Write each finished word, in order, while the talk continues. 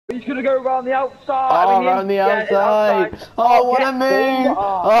He's gonna go around the outside. Oh, around the outside. Oh, what a move!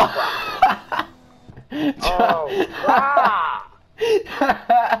 Oh, wow.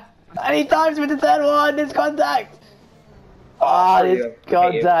 And he dives with the third one. There's contact. Oh, there's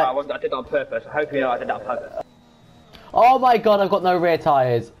contact. I did it on purpose. I hope you know I did that on purpose. Oh my god, I've got no rear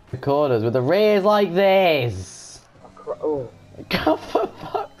tyres. The corners with the rears like this. Oh. God, for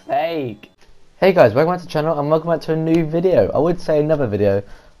fuck's sake. Hey guys, welcome back to the channel and welcome back to a new video. I would say another video,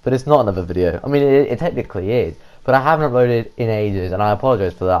 but it's not another video. I mean, it technically is, but I haven't uploaded in ages and I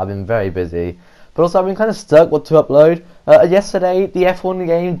apologise for that. I've been very busy. But also I've been kind of stuck what to upload. Yesterday, the F1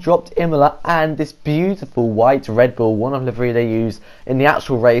 game dropped Imola and this beautiful white Red Bull, one of livery they used in the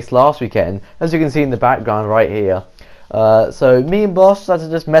actual race last weekend, as you can see in the background right here. So me and Bossh started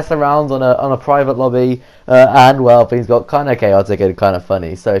to just mess around on a private lobby, and well, things got kind of chaotic and kind of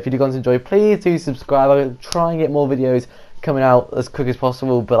funny. So if you do want to enjoy, please do subscribe. I'm going to try and get more videos coming out as quick as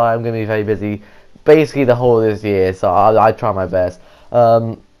possible, but I am going to be very busy basically the whole of this year, so I try my best.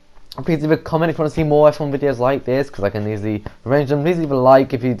 Please leave a comment if you want to see more F1 videos like this, because I can easily arrange them. Please leave a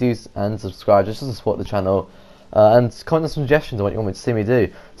like if you do and subscribe just to support the channel, and comment on suggestions on what you want me to see me do.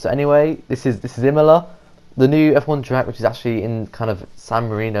 So anyway, this is Imola, the new F1 track, which is actually in kind of San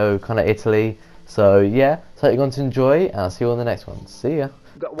Marino, kind of Italy. So yeah, so you're going to enjoy, and I'll see you on the next one. See ya.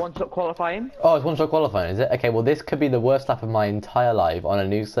 You got one shot qualifying? Oh, it's one shot qualifying, is it? Okay, well this could be the worst lap of my entire life on a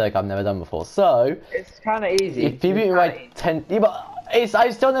new circuit I've never done before. So it's kind of easy. If you beat me by 10, yeah, but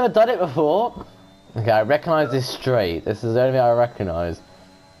I've still never done it before. Okay, I recognise this straight. This is the only thing I recognise.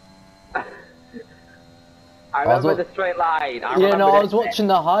 I remember the straight line. I was watching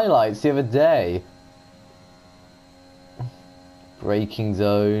the highlights the other day. Braking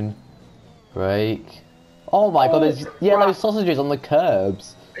zone. Brake. Oh my god, there's yellow sausages on the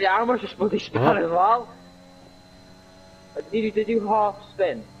curbs. Yeah, I almost just fully spun as well. Did you half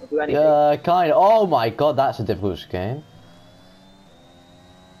spin? Or do anything? Yeah, kind of. Oh my god, that's a difficult chicane.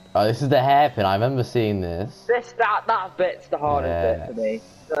 Oh, this is the hairpin. I remember seeing this. That bit's the hardest bit for me.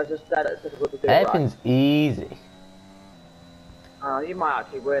 So I just said it's difficult to do. Hairpin's easy. You might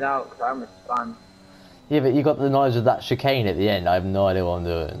actually win out because I'm a spun. Yeah, but you got the knowledge of that chicane at the end. I have no idea what I'm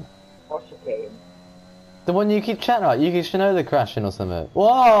doing. What chicane? The one you keep chatting about. You keep Shinoda crashing or something.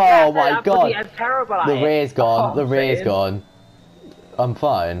 Whoa, yeah, my god. I'm terrible at the rear's gone. The rear's saying. gone. I'm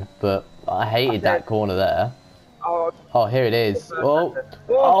fine, but I hated that corner there. Oh, here it is. Oh,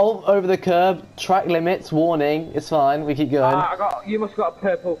 over the curb. Track limits. Warning. It's fine. We keep going. You must have got a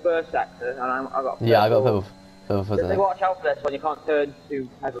purple first sector, and I got. Purple. Yeah, I got purple first sector. Watch out for this one. You can't turn too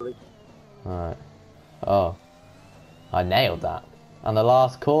heavily. Alright. Oh, I nailed that. And the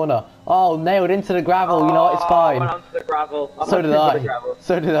last corner. Oh, nailed into the gravel. You know what? It's fine. I went onto the gravel. So did I.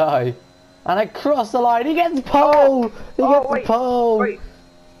 So did I. And I crossed the line. He gets pole. He gets the pole. Wait.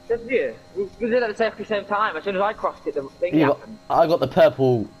 Didn't you? We did it at the same time. As soon as I crossed it, the thing happened. I got the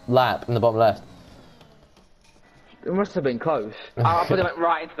purple lap in the bottom left. It must have been close. I thought it went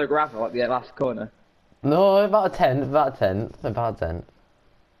right into the gravel at the last corner. No, about a 10. About a 10. About a 10.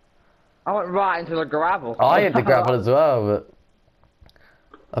 I went right into the gravel. I hit the gravel as well, but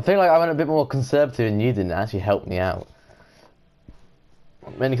I feel like I went a bit more conservative and you didn't actually help me out.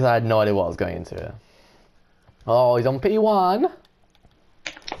 Mainly because I had no idea what I was going into it. Oh, he's on P1.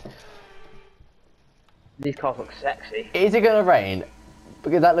 These cars look sexy. Is it going to rain?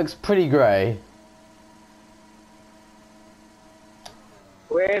 Because that looks pretty grey.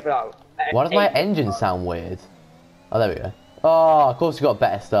 Weird, bro. Why does my engine sound weird? Oh, there we go. Oh, of course you got a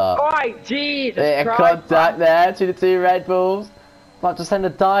better start. Oh, Jesus Bit of contact there to the two Red Bulls. About to send a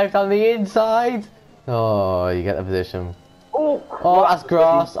dive down the inside. Oh, you get the position. Oh, that's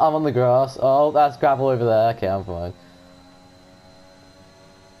grass. I'm on the grass. Oh, that's gravel over there. Okay, I'm fine.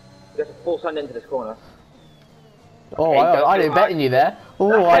 There's a full send into this corner. Oh, I didn't bet on you there.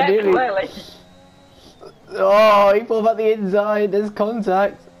 Oh, I nearly. Oh, he pulled back the inside. There's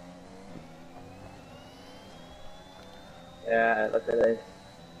contact. Yeah, look at this.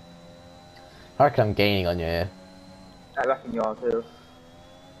 I reckon I'm gaining on you here. I reckon you are too.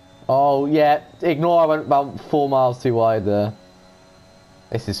 Oh, yeah. Ignore I went about 4 miles too wide there.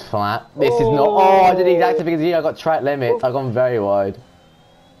 This is flat. This is not. Oh, I did the exact same thing as you. I got track limits. I've gone very wide.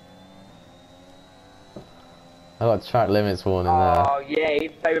 I got track limits warning there. Oh, yeah, you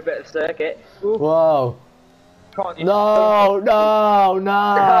favourite bit of circuit. Ooh. Whoa. No, no,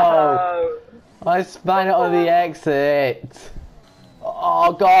 no. I span it on the exit.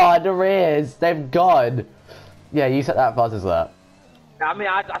 Oh god, the rears, they've gone. Yeah, you set that fast as that. I mean,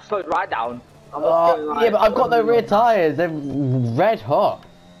 I slowed right down. Yeah, but I've got no rear tyres. They're red hot.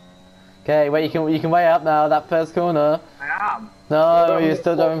 Okay, wait, you can weigh up now. That first corner. I am. No, you're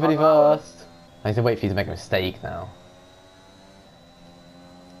still driving pretty fast. I need to wait for you to make a mistake now.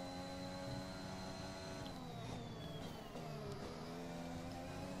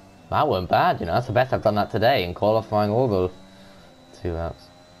 That weren't bad, you know. That's the best I've done that today in qualifying all the 2 laps.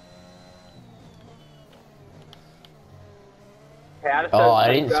 Hey, Oh,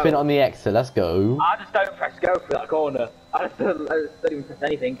 I didn't spin on the exit. Let's go. I just don't press go for that corner. I just don't even press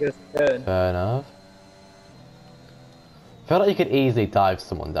anything because turn. Fair enough. I feel like you could easily dive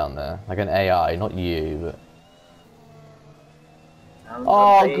someone down there, like an AI, not you. But...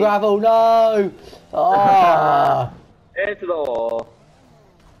 Oh, gravel, no! Oh! Into the wall.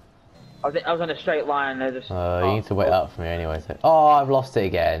 I was on a straight line and they just... You need to wait up for me anyway. So... Oh, I've lost it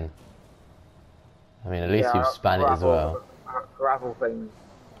again. I mean, at least you've span it as well. Gravel thing.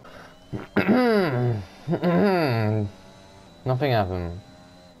 Nothing happened.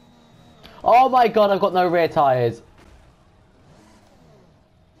 Oh my god, I've got no rear tyres.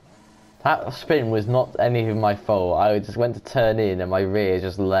 That spin was not any of my fault. I just went to turn in and my rear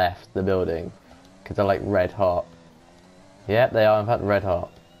just left the building. Because they're like red hot. Yep, they are in fact red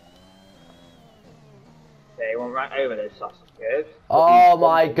hot. They went right over those sausage curves. Oh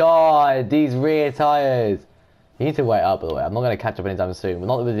my god, these rear tyres. You need to wait up, by the way. I'm not going to catch up anytime soon. But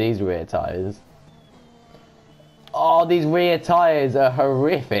not with these rear tyres. Oh, these rear tyres are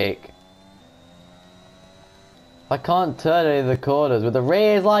horrific. I can't turn any of the corners with the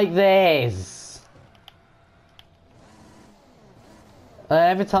rears like this. And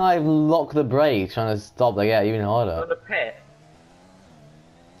every time I lock the brakes trying to stop, they get even harder. On the pit.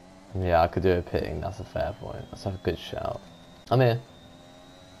 Yeah, I could do a pitting. That's a fair point. That's a good shout. I'm here.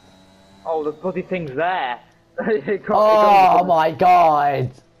 Oh, the bloody thing's there. Oh my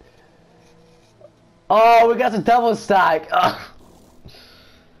god. Oh, we got a double stack. Ugh.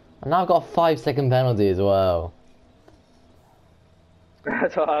 And now I've got a 5-second penalty as well.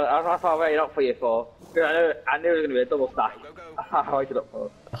 That's what I waited up for you for. I knew it was going to be a double stack. I waited up for.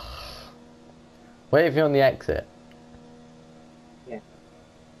 Wait if you're on the exit. Yeah.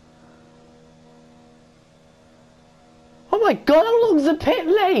 Oh my god, how long's the pit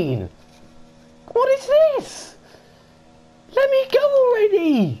lane? What is this? Let me go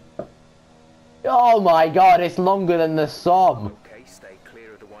already! Oh my god, it's longer than the Somme. Okay, stay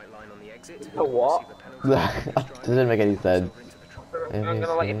clear of the white line on the exit. The what? Doesn't make any sense. I'm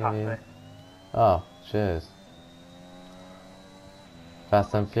gonna let you pass me. Oh, cheers.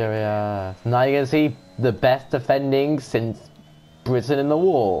 Fast and Furious. Now you're gonna see the best defending since Britain in the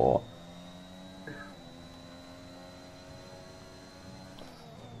war.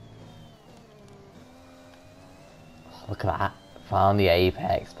 Look at that. Found the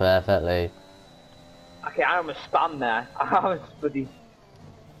apex perfectly. Okay, I almost spun there. I was bloody...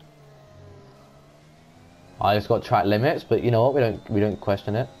 I just got track limits, but you know what? We don't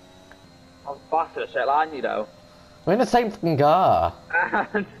question it. I'm faster at straight line, you know. We're in the same fucking car.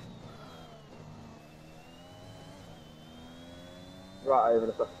 And... right over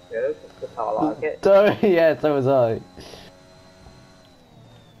the fucking curve. That's how I like it. Yeah, so was I.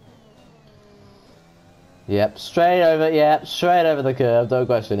 Yep, straight over the curve, don't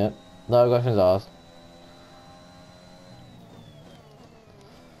question it. No questions asked.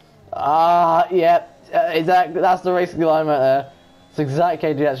 Yep, exactly, that's the racing line right there. It's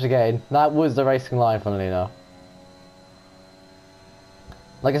exactly the extra gain. That was the racing line, funnily enough.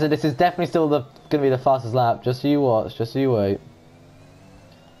 Like I said, this is definitely still gonna be the fastest lap, just so you watch, just so you wait.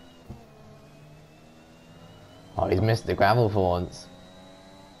 Oh, he's missed the gravel for once.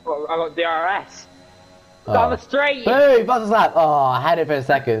 Well, I got DRS. Oh. Down the straight! Hey, fastest lap! Oh, I had it for a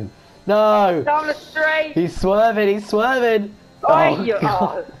second. No! Down the straight! He's swerving, he's swerving!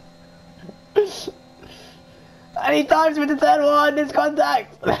 Oh, And he dives with the third one, there's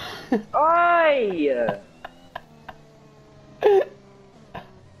contact! Oi!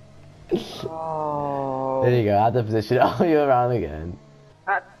 Oh. There you go, out the position. Oh, you're around again.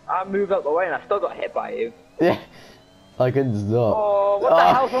 I moved out the way and I still got hit by you. Yeah. I couldn't stop. Oh, what the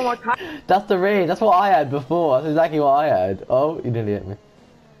hell's wrong with my car? That's the rear, that's what I had before. That's exactly what I had. Oh, you nearly hit me.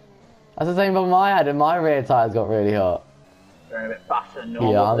 That's the same problem I had, and my rear tyres got really hot. Going a bit faster than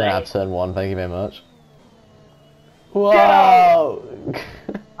normal. Yeah, I'm gonna have turn 1, thank you very much. Whoa!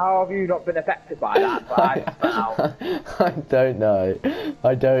 How have you not been affected by that? I don't know.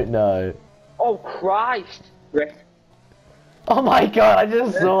 I don't know. Oh Christ! Rick. Oh my god, I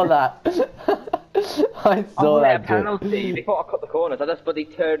just saw that. I saw that. A penalty. They thought I cut the corners. I just bloody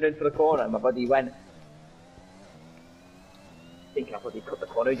turned into the corner and my buddy went. Thinking I bloody cut the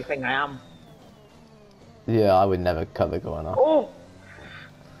corner. Who do you think I am? Yeah, I would never cut the corner. Oh!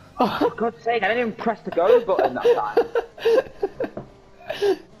 For God's sake, I didn't even press the go button that time.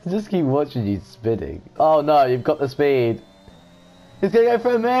 Just keep watching you spinning. Oh no, you've got the speed. He's gonna go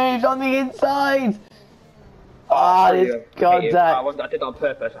for a move on the inside. Ah, this contact. I did it on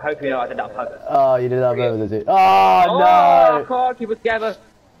purpose. I hope you know I did that on purpose. Oh, you did that on purpose, did you? Oh no! I can't keep it together.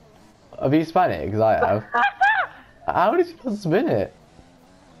 Have you spun it? Because I have. How did you not spin it?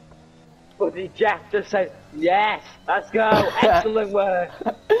 But Jeff just said, yes, let's go. Excellent work.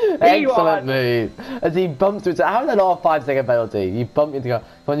 Excellent move. As he bumps into it. How is that not a 5-second penalty? You bump into go.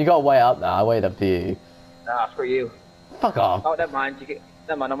 Come on, you got to wait up now. I wait up to you. Nah, screw you. Fuck off. Oh, never mind.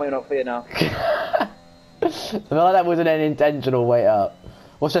 Never mind, I'm waiting up for you now. I feel like that wasn't an intentional wait up.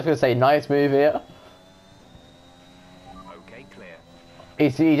 What's Jeff going to say? Nice move here. Okay, clear.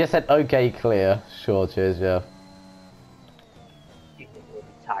 He just said, okay, clear. Sure, cheers, Jeff. You think we'll be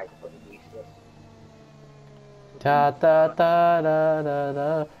tight, but useless. Da da da da da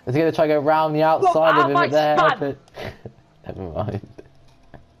da. Is he going to try to go round the outside of him at the hairpin? Never mind.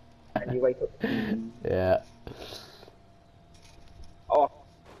 And you wake up. Yeah. Oh,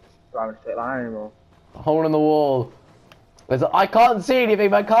 I'm in a straight line anymore. Hole in the wall. I can't see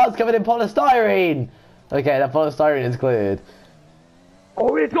anything. My car's covered in polystyrene. Okay, that polystyrene is cleared.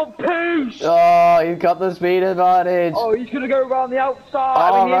 Oh, he's got push! Oh, he's got the speed advantage. Oh, he's gonna go around the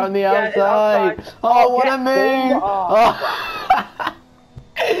outside. Oh, around the outside. Oh, what a move!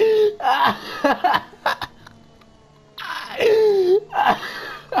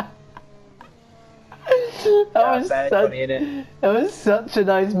 That was such a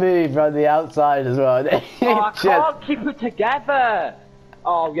nice move around the outside as well. I can't keep it together.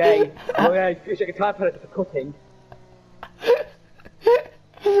 Oh yay! Oh yay! It's like a time for cutting.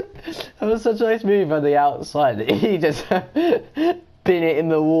 That was such a nice move on the outside that he just pin it in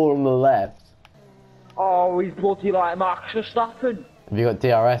the wall on the left. Oh, he's bloody like Max Verstappen. Have you got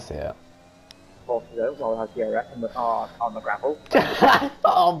DRS here? Of course he does. I have DRS on the gravel.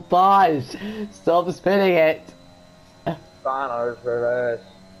 Oh, Bossh! Stop spinning it! Fine, reverse.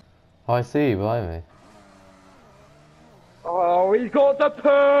 Oh, I see you behind me. Oh, he's got the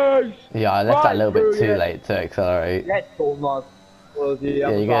push! Yeah, I left that a little bit too late to accelerate. Let's go, man.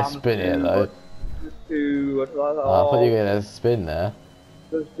 Yeah, you're gonna spin it though. Just do. Oh, I thought you were gonna spin there.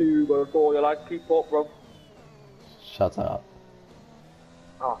 Just do. Go, you like keep up, bro. Shut up.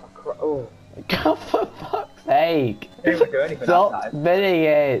 Oh, oh. God, for fuck's sake! Didn't do anything. Stop spinning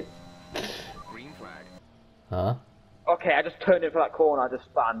it! Green flag. Huh? Okay, I just turned in for that corner. I just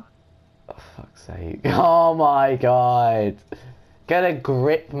spun. Oh, fuck's sake. Oh my god. Get a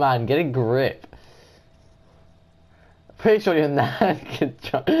grip, man. Get a grip. Pretty sure your nan can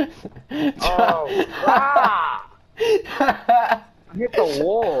try. Oh, ah! Hit the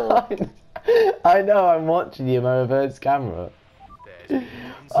wall. I know, I'm watching you on my reverse camera.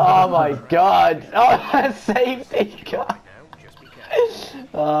 Oh my god. Oh, that safety car.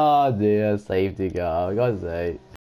 Oh dear, safety car. For God's sake.